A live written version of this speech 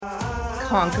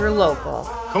Conquer Local.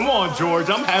 Come on, George,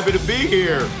 I'm happy to be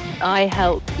here. I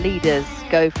help leaders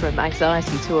go from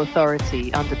anxiety to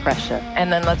authority under pressure.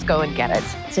 And then let's go and get it.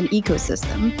 It's an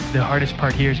ecosystem. The hardest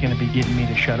part here is going to be getting me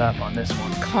to shut up on this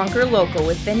one. Conquer Local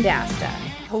with Vendasta,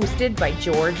 hosted by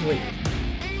George Leith.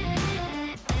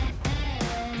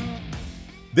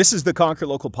 This is the Conquer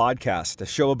Local podcast, a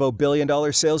show about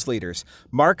billion-dollar sales leaders,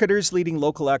 marketers leading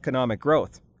local economic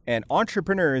growth, and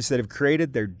entrepreneurs that have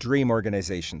created their dream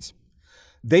organizations.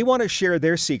 They want to share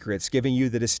their secrets, giving you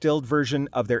the distilled version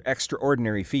of their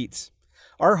extraordinary feats.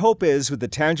 Our hope is, with the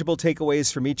tangible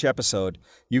takeaways from each episode,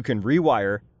 you can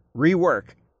rewire, rework,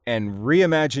 and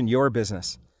reimagine your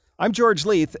business. I'm George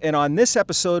Leith, and on this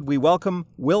episode, we welcome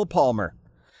Will Palmer.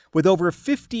 With over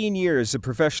 15 years of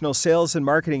professional sales and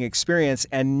marketing experience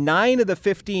and 9 of the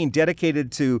 15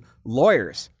 dedicated to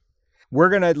lawyers, we're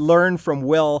going to learn from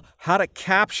Will how to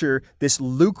capture this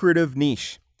lucrative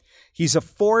niche. He's a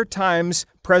 4 times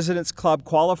President's Club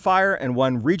qualifier and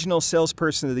won Regional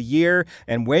Salesperson of the Year.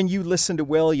 And when you listen to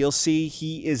Will, you'll see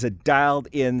he is a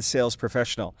dialed-in sales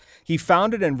professional. He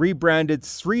founded and rebranded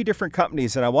 3 different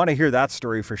companies, and I want to hear that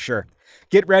story for sure.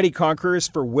 Get ready, Conquerors,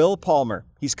 for Will Palmer.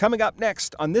 He's coming up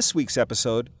next on this week's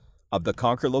episode of the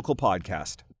Conquer Local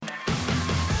podcast.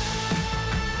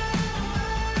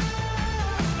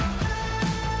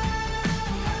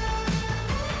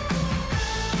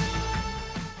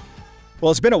 Well,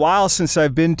 it's been a while since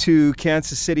I've been to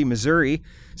Kansas City, Missouri,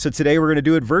 so today we're going to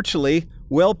do it virtually.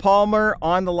 Will Palmer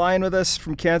on the line with us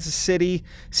from Kansas City,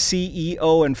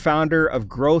 CEO and founder of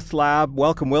Growth Lab.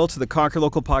 Welcome, Will, to the Conquer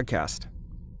Local podcast.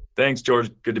 Thanks, George.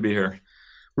 Good to be here.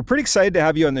 We're pretty excited to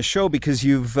have you on the show because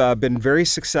you've been very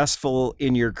successful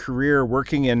in your career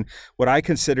working in what I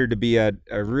consider to be a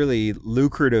really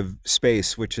lucrative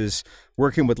space, which is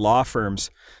working with law firms.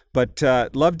 But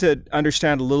love to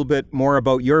understand a little bit more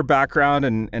about your background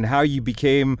and how you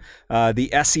became the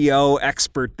SEO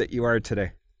expert that you are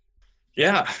today.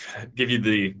 Yeah, give you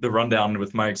the rundown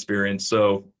with my experience.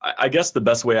 So I guess the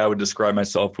best way I would describe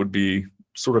myself would be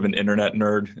sort of an internet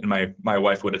nerd, and my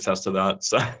wife would attest to that.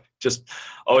 So just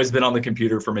always been on the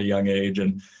computer from a young age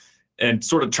and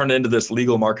sort of turned into this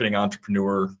legal marketing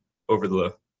entrepreneur over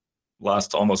the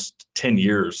last almost 10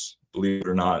 years, believe it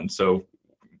or not. And so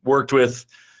worked with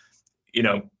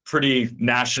pretty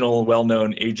national,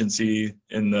 well-known agency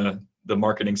in the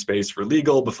marketing space for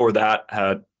legal. Before that,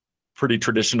 had pretty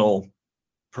traditional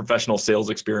professional sales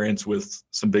experience with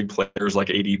some big players like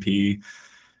ADP.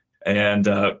 And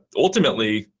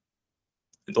ultimately,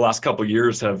 the last couple of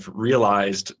years have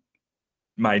realized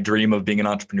my dream of being an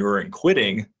entrepreneur and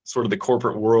quitting sort of the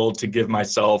corporate world to give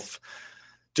myself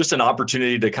just an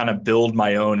opportunity to kind of build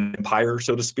my own empire,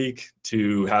 so to speak,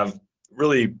 to have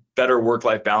really better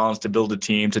work-life balance, to build a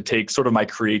team, to take sort of my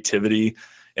creativity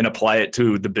and apply it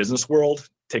to the business world,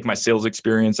 take my sales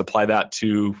experience, apply that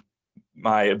to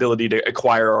my ability to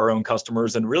acquire our own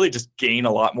customers, and really just gain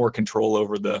a lot more control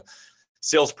over the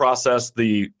sales process,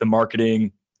 the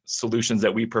marketing solutions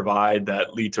that we provide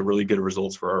that lead to really good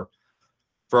results for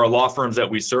our law firms that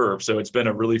we serve. So it's been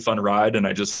a really fun ride, and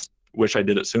I just wish I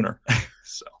did it sooner.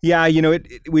 So. Yeah,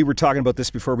 we were talking about this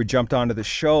before we jumped onto the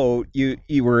show.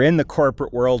 You were in the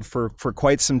corporate world for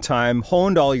quite some time,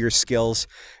 honed all your skills,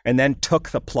 and then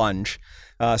took the plunge.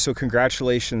 So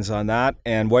congratulations on that.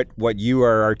 And what you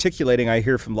are articulating, I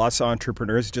hear from lots of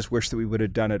entrepreneurs, just wish that we would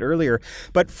have done it earlier.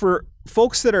 But for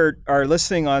folks that are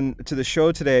listening on to the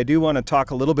show today, I do want to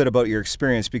talk a little bit about your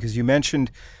experience, because you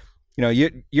mentioned,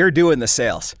 you're doing the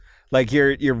sales. Like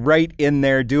you're right in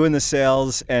there doing the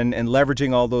sales and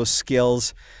leveraging all those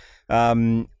skills.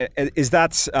 Is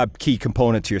that a key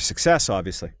component to your success,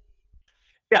 obviously?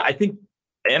 Yeah, I think,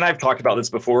 and I've talked about this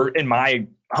before, in my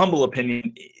humble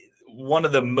opinion, one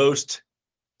of the most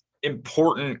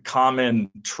important common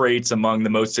traits among the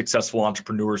most successful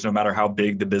entrepreneurs, no matter how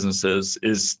big the business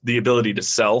is the ability to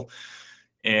sell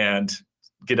and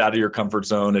get out of your comfort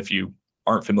zone if you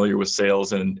aren't familiar with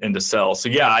sales and to sell. So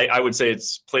yeah, I would say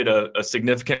it's played a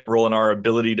significant role in our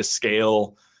ability to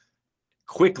scale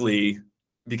quickly,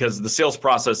 because the sales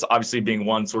process obviously being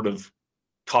one sort of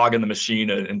cog in the machine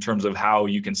in terms of how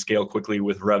you can scale quickly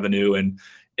with revenue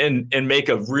and make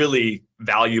a really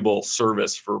valuable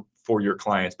service for your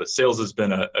clients. But sales has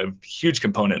been a huge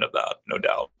component of that, no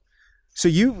doubt. So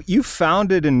you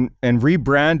founded and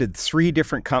rebranded 3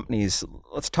 different companies.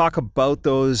 Let's talk about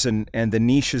those and the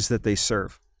niches that they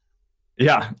serve.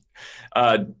 Yeah.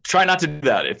 Try not to do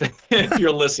that if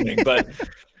you're listening. But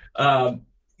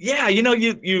yeah,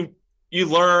 you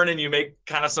learn and you make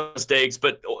kind of some mistakes.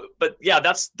 But yeah,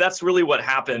 that's really what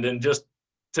happened. And just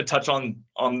to touch on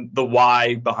the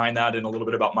why behind that and a little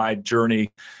bit about my journey,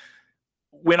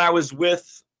 when I was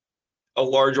with a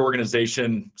large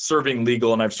organization serving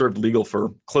legal, and I've served legal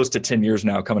for close to 10 years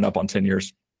now, coming up on 10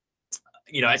 years,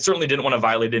 I certainly didn't want to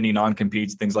violate any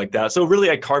non-competes, things like that. So really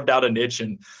I carved out a niche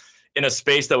in a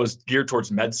space that was geared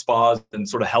towards med spas and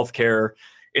sort of healthcare.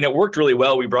 And it worked really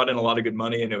well. We brought in a lot of good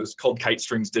money, and it was called Kite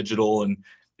Strings Digital. And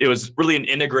it was really an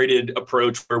integrated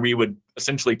approach where we would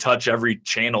essentially touch every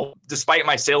channel. Despite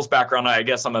my sales background, I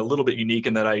guess I'm a little bit unique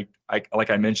in that I like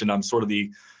I mentioned, I'm sort of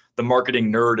the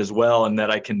marketing nerd as well, and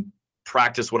that I can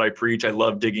practice what I preach. I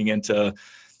love digging into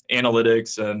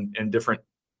analytics and different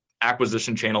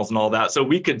acquisition channels and all that. So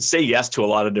we could say yes to a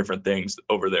lot of different things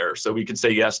over there. So we could say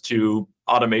yes to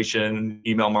automation,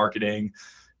 email marketing,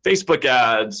 Facebook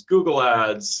ads, Google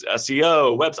ads,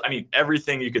 SEO, website.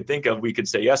 Everything you could think of, we could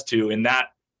say yes to. And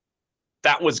that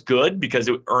was good because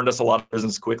it earned us a lot of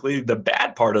business quickly. The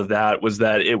bad part of that was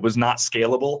that it was not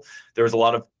scalable. There was a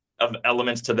lot of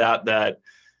elements to that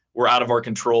were out of our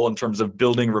control in terms of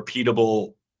building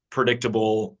repeatable,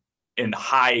 predictable, and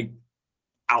high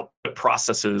output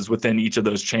processes within each of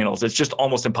those channels. It's just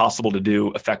almost impossible to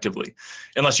do effectively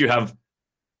unless you have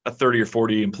a 30 or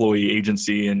 40 employee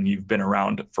agency and you've been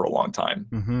around for a long time.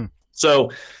 Mm-hmm.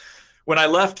 So when I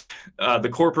left the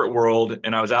corporate world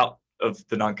and I was out of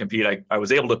the non-compete, I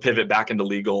was able to pivot back into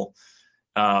legal.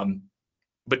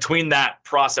 Between that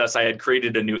process, I had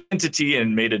created a new entity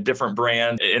and made a different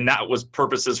brand. And that was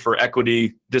purposes for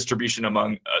equity distribution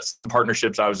among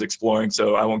partnerships I was exploring.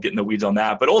 So I won't get in the weeds on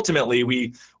that. But ultimately,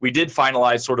 we did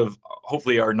finalize sort of,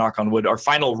 hopefully our knock on wood, our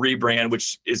final rebrand,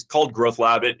 which is called Growth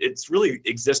Lab. It's really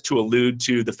exists to allude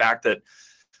to the fact that,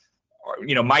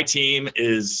 my team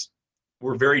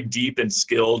we're very deep and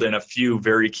skilled in a few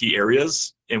very key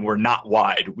areas, and we're not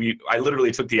wide. I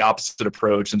literally took the opposite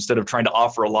approach. Instead of trying to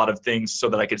offer a lot of things so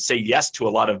that I could say yes to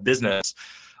a lot of business,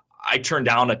 I turn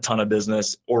down a ton of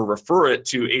business or refer it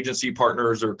to agency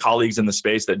partners or colleagues in the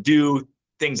space that do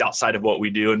things outside of what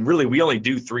we do. And really, we only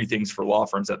do 3 things for law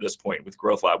firms at this point with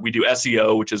Growth Lab. We do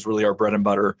SEO, which is really our bread and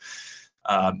butter.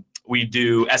 We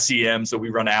do SEM, so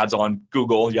we run ads on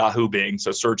Google, Yahoo, Bing,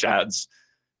 so search ads.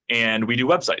 And we do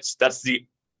websites. That's the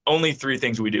only 3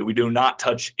 things we do. We do not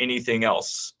touch anything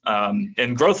else.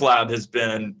 And Growth Lab has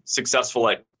been successful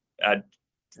at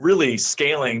really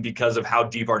scaling because of how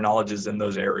deep our knowledge is in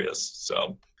those areas.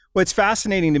 So, well, it's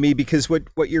fascinating to me because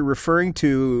what you're referring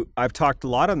to, I've talked a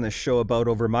lot on this show about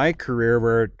over my career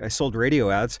where I sold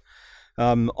radio ads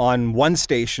on one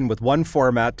station with one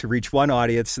format to reach one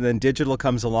audience, and then digital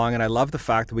comes along, and I love the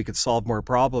fact that we could solve more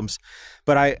problems.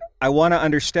 But I want to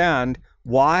understand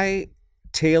why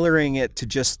tailoring it to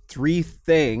just 3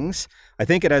 things. I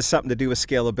think it has something to do with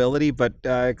scalability, but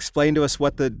explain to us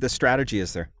what the strategy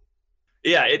is there.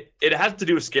 Yeah, it has to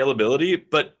do with scalability,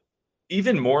 but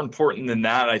even more important than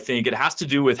that, I think it has to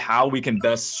do with how we can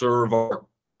best serve our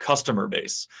customer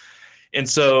base. And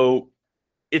so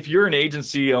if you're an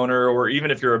agency owner, or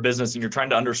even if you're a business and you're trying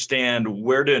to understand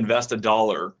where to invest a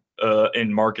dollar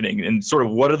in marketing and sort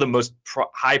of what are the most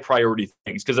high priority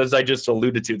things, because as I just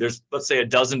alluded to, there's, let's say, a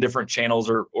dozen different channels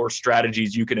or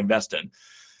strategies you can invest in.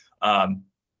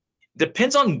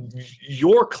 Depends on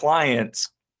your clients.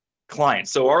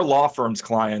 So our law firm's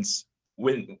clients,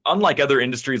 unlike other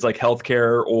industries like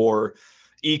healthcare or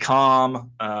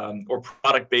e-com or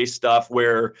product-based stuff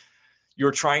where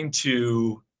you're trying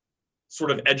to sort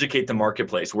of educate the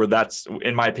marketplace, where that's,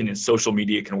 in my opinion, social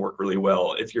media can work really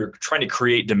well. If you're trying to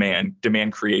create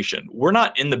demand creation, we're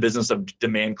not in the business of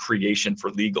demand creation for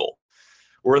legal.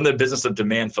 We're in the business of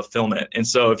demand fulfillment. And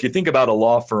so if you think about a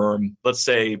law firm, let's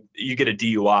say you get a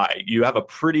DUI, you have a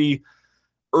pretty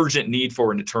urgent need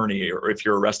for an attorney, or if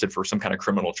you're arrested for some kind of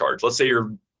criminal charge. Let's say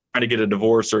you're trying to get a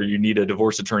divorce or you need a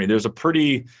divorce attorney. There's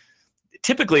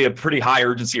typically a pretty high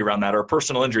urgency around that, or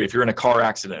personal injury. If you're in a car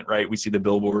accident, right? We see the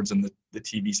billboards and the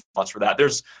TV spots for that.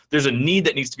 There's a need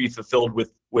that needs to be fulfilled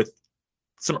with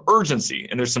some urgency,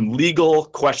 and there's some legal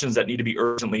questions that need to be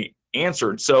urgently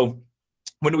answered. So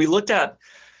when we looked at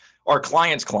our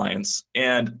clients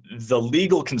and the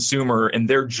legal consumer and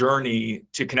their journey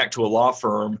to connect to a law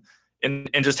firm, and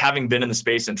just having been in the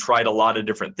space and tried a lot of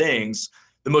different things,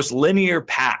 the most linear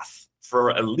path for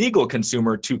a legal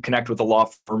consumer to connect with a law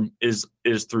firm is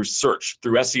through search,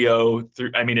 through SEO,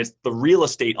 it's the real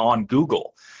estate on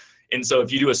Google. And so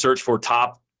if you do a search for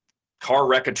top car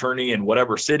wreck attorney in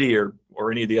whatever city or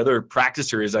any of the other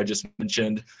practice areas I just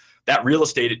mentioned, that real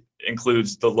estate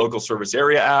includes the local service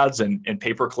area ads and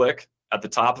pay-per-click at the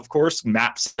top, of course,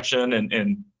 map section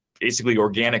and basically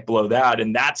organic below that.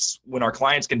 And that's when our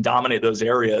clients can dominate those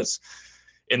areas.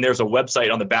 And there's a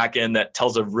website on the back end that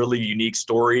tells a really unique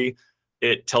story.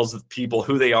 It tells people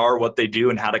who they are, what they do,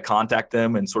 and how to contact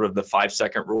them, and sort of the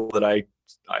 5-second rule that I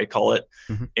I call it,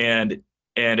 and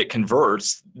it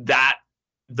converts,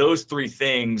 those three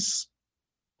things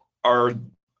are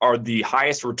the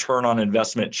highest return on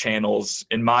investment channels,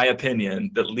 in my opinion,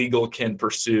 that legal can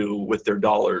pursue with their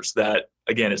dollars. That,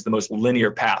 again, is the most linear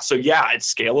path. So yeah,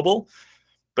 it's scalable,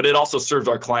 but it also serves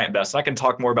our client best. And I can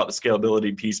talk more about the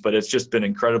scalability piece, but it's just been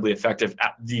incredibly effective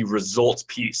at the results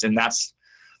piece. And that's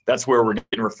where we're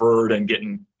getting referred and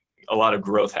getting a lot of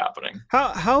growth happening.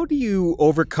 How do you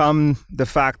overcome the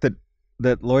fact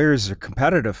that lawyers are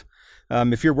competitive?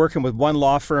 If you're working with one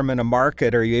law firm in a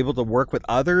market, are you able to work with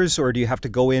others, or do you have to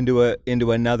go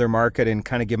into another market and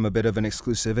kind of give them a bit of an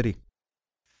exclusivity?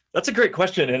 That's a great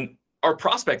question. And our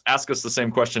prospects ask us the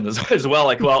same question as well.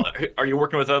 Like, well, are you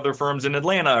working with other firms in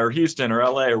Atlanta or Houston or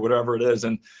LA or whatever it is?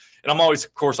 And I'm always,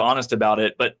 of course, honest about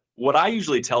it. But what I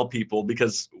usually tell people,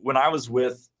 because when I was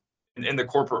in the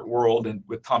corporate world and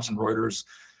with Thomson Reuters,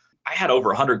 I had over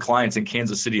 100 clients in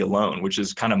Kansas City alone, which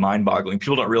is kind of mind-boggling.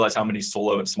 People don't realize how many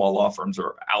solo and small law firms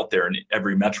are out there in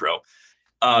every metro.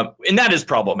 And that is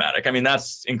problematic. I mean,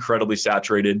 that's incredibly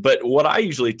saturated. But what I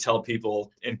usually tell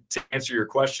people, and to answer your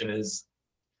question, is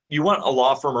you want a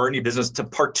law firm or any business to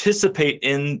participate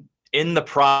in the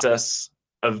process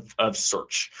of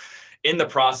search, in the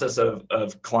process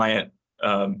of client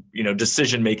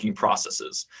decision-making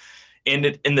processes. And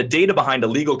the data behind a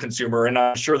legal consumer, and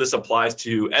I'm sure this applies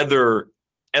to other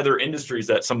industries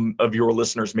that some of your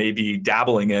listeners may be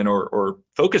dabbling in or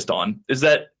focused on, is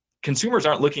that consumers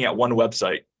aren't looking at one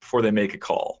website before they make a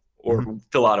call or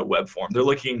fill out a web form. They're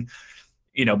looking,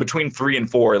 between 3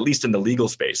 and 4, at least in the legal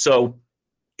space. So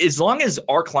as long as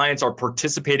our clients are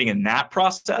participating in that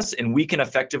process and we can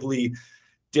effectively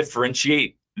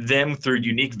differentiate them through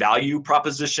unique value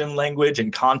proposition language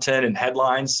and content and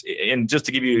headlines. And just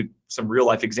to give you some real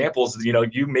life examples,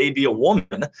 you may be a woman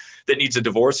that needs a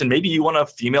divorce, and maybe you want a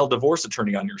female divorce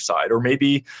attorney on your side, or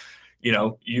maybe,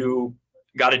 you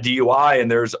got a DUI and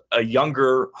there's a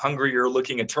younger, hungrier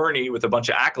looking attorney with a bunch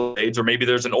of accolades, or maybe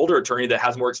there's an older attorney that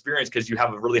has more experience because you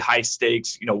have a really high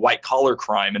stakes, white collar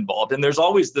crime involved. And there's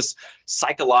always this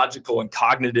psychological and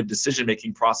cognitive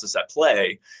decision-making process at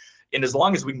play. And as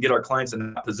long as we can get our clients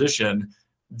in that position,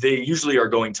 they usually are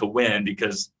going to win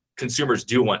because consumers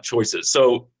do want choices.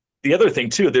 So the other thing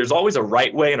too, there's always a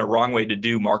right way and a wrong way to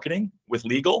do marketing with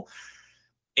legal.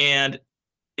 And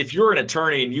if you're an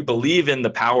attorney and you believe in the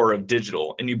power of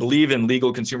digital and you believe in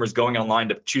legal consumers going online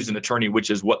to choose an attorney, which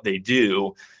is what they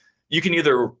do, you can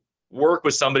either work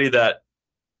with somebody that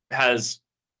has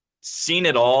seen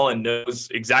it all and knows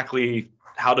exactly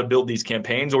how to build these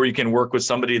campaigns, or you can work with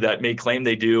somebody that may claim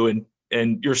they do,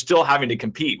 and you're still having to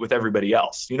compete with everybody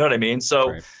else. You know what I mean?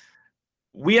 So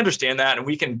We understand that, and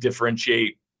we can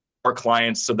differentiate our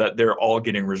clients so that they're all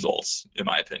getting results, in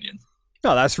my opinion.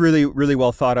 No, that's really, really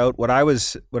well thought out. What I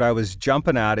was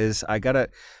jumping at is I got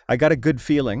a good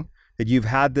feeling that you've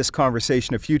had this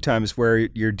conversation a few times where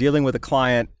you're dealing with a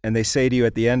client and they say to you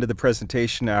at the end of the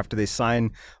presentation after they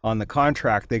sign on the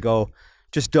contract, they go,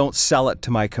 just don't sell it to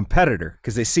my competitor,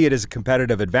 because they see it as a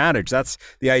competitive advantage. That's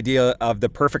the idea of the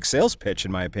perfect sales pitch,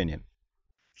 in my opinion.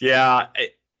 Yeah.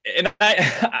 And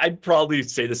I'd probably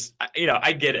say this,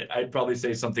 I get it. I'd probably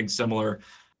say something similar,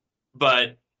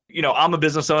 but I'm a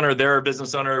business owner. They're a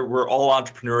business owner. We're all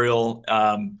entrepreneurial.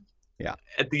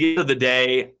 At the end of the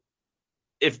day,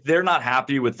 if they're not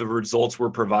happy with the results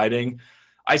we're providing,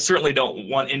 I certainly don't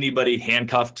want anybody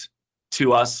handcuffed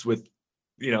to us with,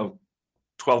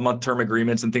 12-month term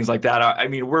agreements and things like that. I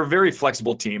mean, we're a very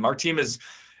flexible team. Our team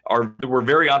we're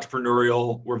very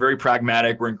entrepreneurial. We're very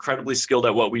pragmatic. We're incredibly skilled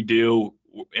at what we do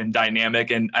and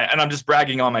dynamic. And I'm just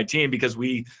bragging on my team because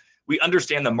we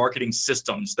understand the marketing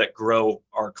systems that grow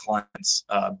our clients'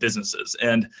 businesses.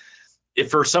 And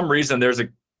if for some reason there's a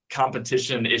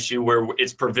competition issue where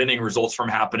it's preventing results from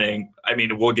happening, I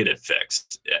mean, we'll get it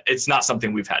fixed. It's not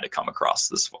something we've had to come across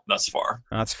thus far.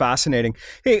 That's fascinating.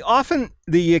 Hey, often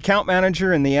the account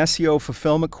manager and the SEO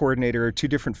fulfillment coordinator are two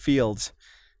different fields.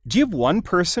 Do you have one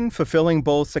person fulfilling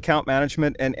both account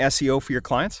management and SEO for your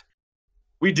clients?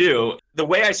 We do. The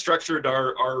way I structured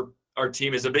our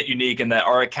team is a bit unique in that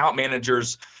our account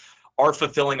managers are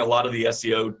fulfilling a lot of the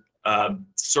SEO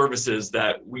services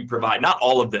that we provide. Not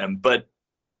all of them, but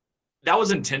that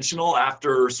was intentional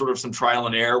after sort of some trial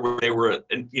and error where they were,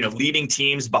 leading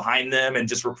teams behind them and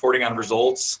just reporting on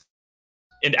results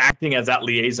and acting as that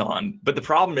liaison. But the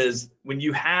problem is when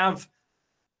you have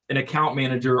an account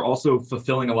manager also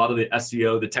fulfilling a lot of the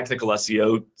SEO, the technical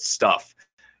SEO stuff,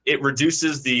 it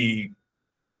reduces the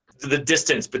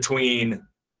distance between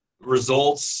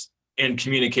results and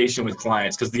communication with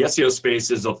clients, because the SEO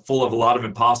space is full of a lot of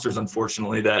imposters,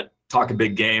 unfortunately, that talk a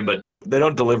big game, but they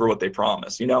don't deliver what they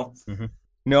promise, Mm-hmm.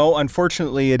 No,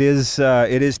 unfortunately, it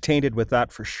is tainted with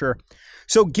that for sure.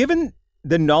 So given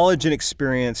the knowledge and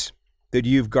experience that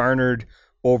you've garnered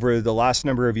over the last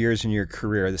number of years in your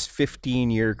career, this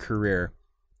 15-year career,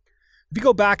 if you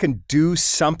go back and do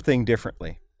something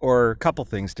differently or a couple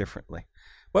things differently,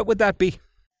 what would that be?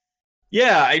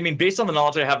 Yeah, I mean, based on the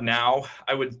knowledge I have now,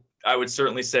 I would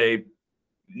certainly say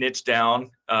niche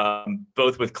down,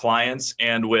 both with clients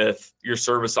and with your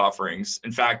service offerings.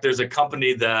 In fact, there's a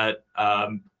company that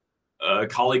a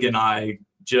colleague and I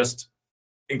just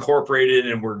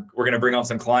incorporated, and we're going to bring on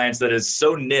some clients that is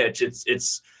so niche.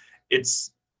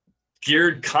 It's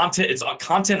geared content. It's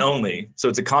content only. So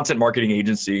it's a content marketing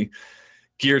agency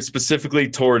geared specifically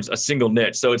towards a single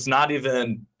niche. So it's not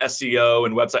even SEO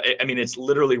and website. I mean, it's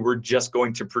literally, we're just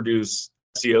going to produce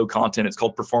SEO content. It's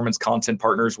called Performance Content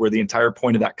Partners, where the entire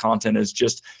point of that content is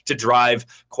just to drive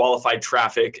qualified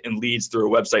traffic and leads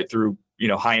through a website through,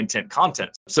 high intent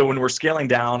content. So when we're scaling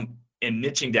down and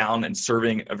niching down and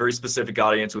serving a very specific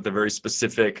audience with a very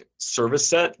specific service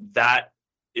set, that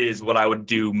is what I would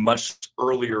do much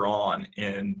earlier on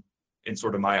in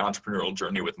sort of my entrepreneurial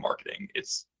journey with marketing.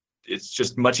 It's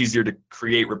just much easier to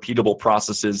create repeatable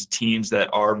processes, teams that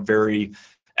are very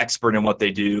expert in what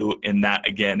they do. And that,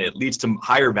 again, it leads to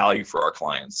higher value for our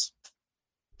clients.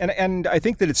 And I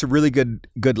think that it's a really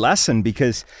good lesson,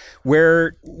 because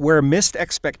where missed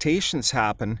expectations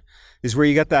happen is where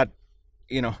you get that,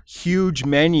 huge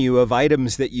menu of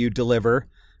items that you deliver,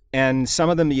 and some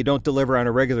of them that you don't deliver on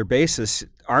a regular basis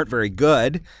aren't very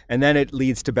good, and then it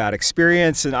leads to bad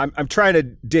experience. And I'm trying to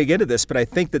dig into this, but I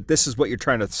think that this is what you're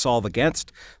trying to solve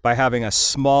against by having a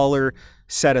smaller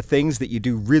set of things that you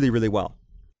do really, really well.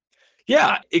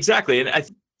 Yeah, exactly.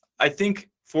 And I think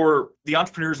for the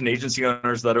entrepreneurs and agency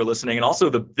owners that are listening, and also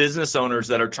the business owners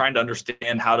that are trying to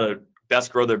understand how to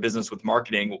best grow their business with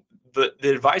marketing, the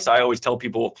advice I always tell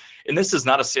people, and this is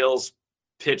not a sales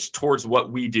pitch towards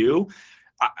what we do,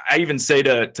 I even say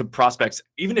to prospects,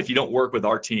 even if you don't work with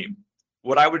our team,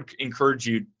 what I would encourage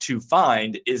you to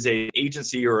find is an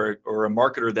agency or a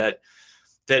marketer that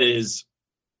is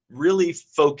really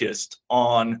focused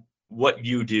on what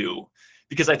you do.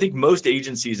 Because I think most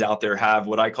agencies out there have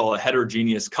what I call a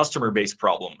heterogeneous customer base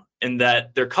problem, in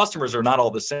that their customers are not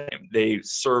all the same. They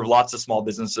serve lots of small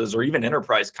businesses or even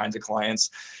enterprise kinds of clients.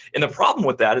 And the problem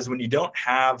with that is when you don't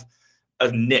have a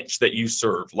niche that you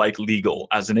serve, like legal,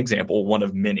 as an example, one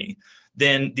of many,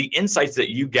 then the insights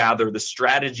that you gather, the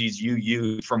strategies you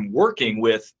use from working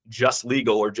with just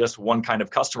legal or just one kind of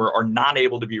customer are not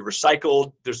able to be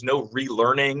recycled. There's no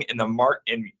relearning in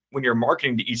and when you're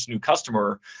marketing to each new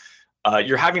customer,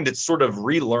 you're having to sort of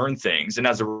relearn things. And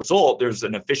as a result, there's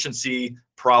an efficiency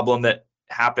problem that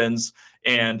happens,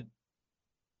 and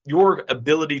your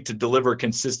ability to deliver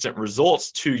consistent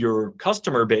results to your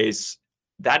customer base,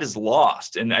 that is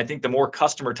lost. And I think the more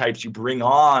customer types you bring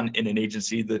on in an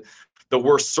agency, the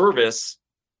worse service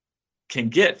can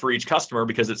get for each customer,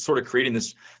 because it's sort of creating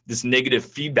this negative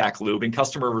feedback loop, and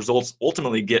customer results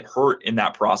ultimately get hurt in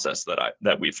that process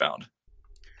that we found.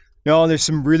 No, there's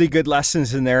some really good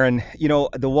lessons in there. And,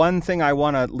 the one thing I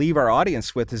want to leave our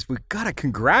audience with is we've got to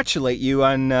congratulate you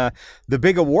on the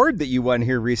big award that you won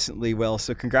here recently, Will.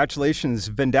 So congratulations,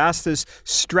 Vendasta's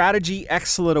Strategy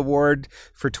Excellent Award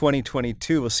for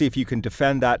 2022. We'll see if you can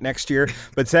defend that next year.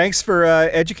 But thanks for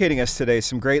educating us today.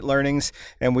 Some great learnings.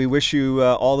 And we wish you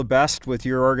all the best with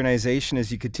your organization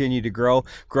as you continue to grow.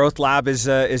 Growth Lab is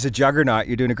a juggernaut.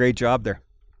 You're doing a great job there.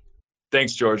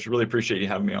 Thanks, George. Really appreciate you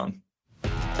having me on.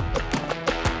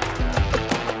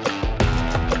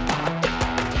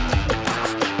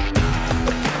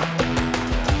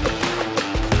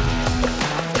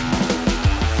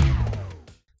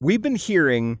 We've been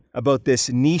hearing about this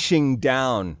niching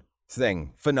down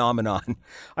phenomenon.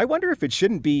 I wonder if it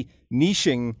shouldn't be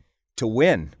niching to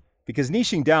win, because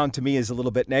niching down to me is a little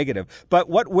bit negative. But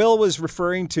what Will was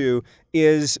referring to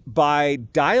is by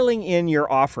dialing in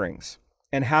your offerings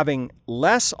and having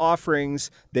less offerings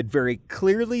that very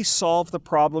clearly solve the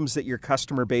problems that your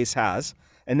customer base has,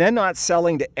 and then not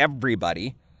selling to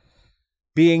everybody,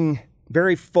 being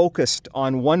very focused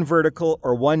on one vertical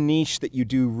or one niche that you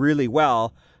do really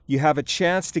well, you have a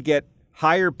chance to get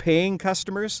higher paying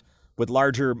customers with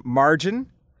larger margin,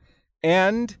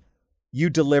 and you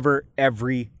deliver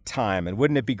every time. And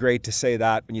wouldn't it be great to say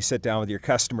that when you sit down with your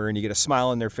customer and you get a smile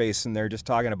on their face and they're just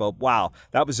talking about, wow,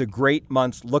 that was a great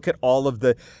month. Look at all of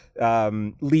the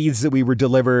leads that we were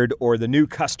delivered, or the new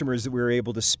customers that we were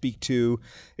able to speak to.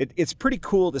 It's pretty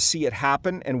cool to see it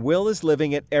happen. And Will is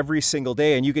living it every single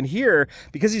day. And you can hear,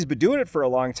 because he's been doing it for a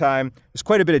long time, there's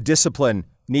quite a bit of discipline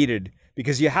needed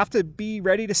because you have to be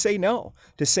ready to say no,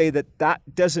 to say that that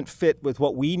doesn't fit with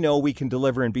what we know we can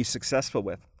deliver and be successful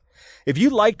with. If you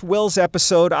liked Will's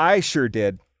episode, I sure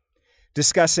did,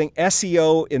 discussing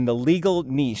SEO in the legal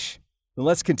niche, then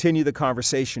let's continue the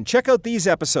conversation. Check out these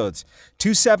episodes.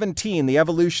 217, The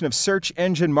Evolution of Search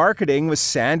Engine Marketing with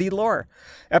Sandy Lohr.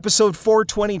 Episode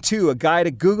 422, A Guide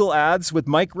to Google Ads with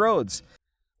Mike Rhodes.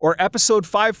 Or episode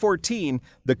 514,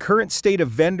 The Current State of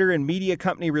Vendor and Media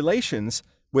Company Relations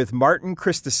with Martin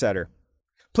Christosetter.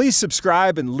 Please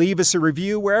subscribe and leave us a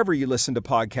review wherever you listen to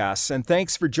podcasts. And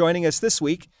thanks for joining us this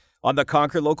week on the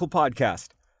Conquer Local podcast.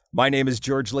 My name is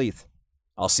George Leith.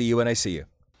 I'll see you when I see you.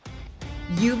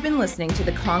 You've been listening to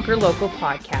the Conquer Local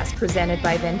podcast presented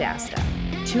by Vendasta.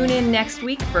 Tune in next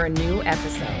week for a new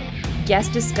episode.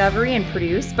 Guest discovery and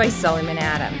produced by Sullivan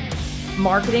Adam.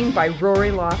 Marketing by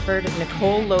Rory Lawford,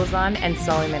 Nicole Lozon, and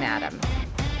Sullivan Adam.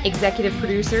 Executive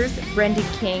producers Brendan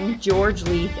King, George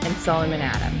Leith, and Sullivan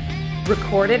Adam.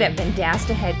 Recorded at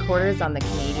Vendasta headquarters on the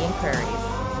Canadian Prairies.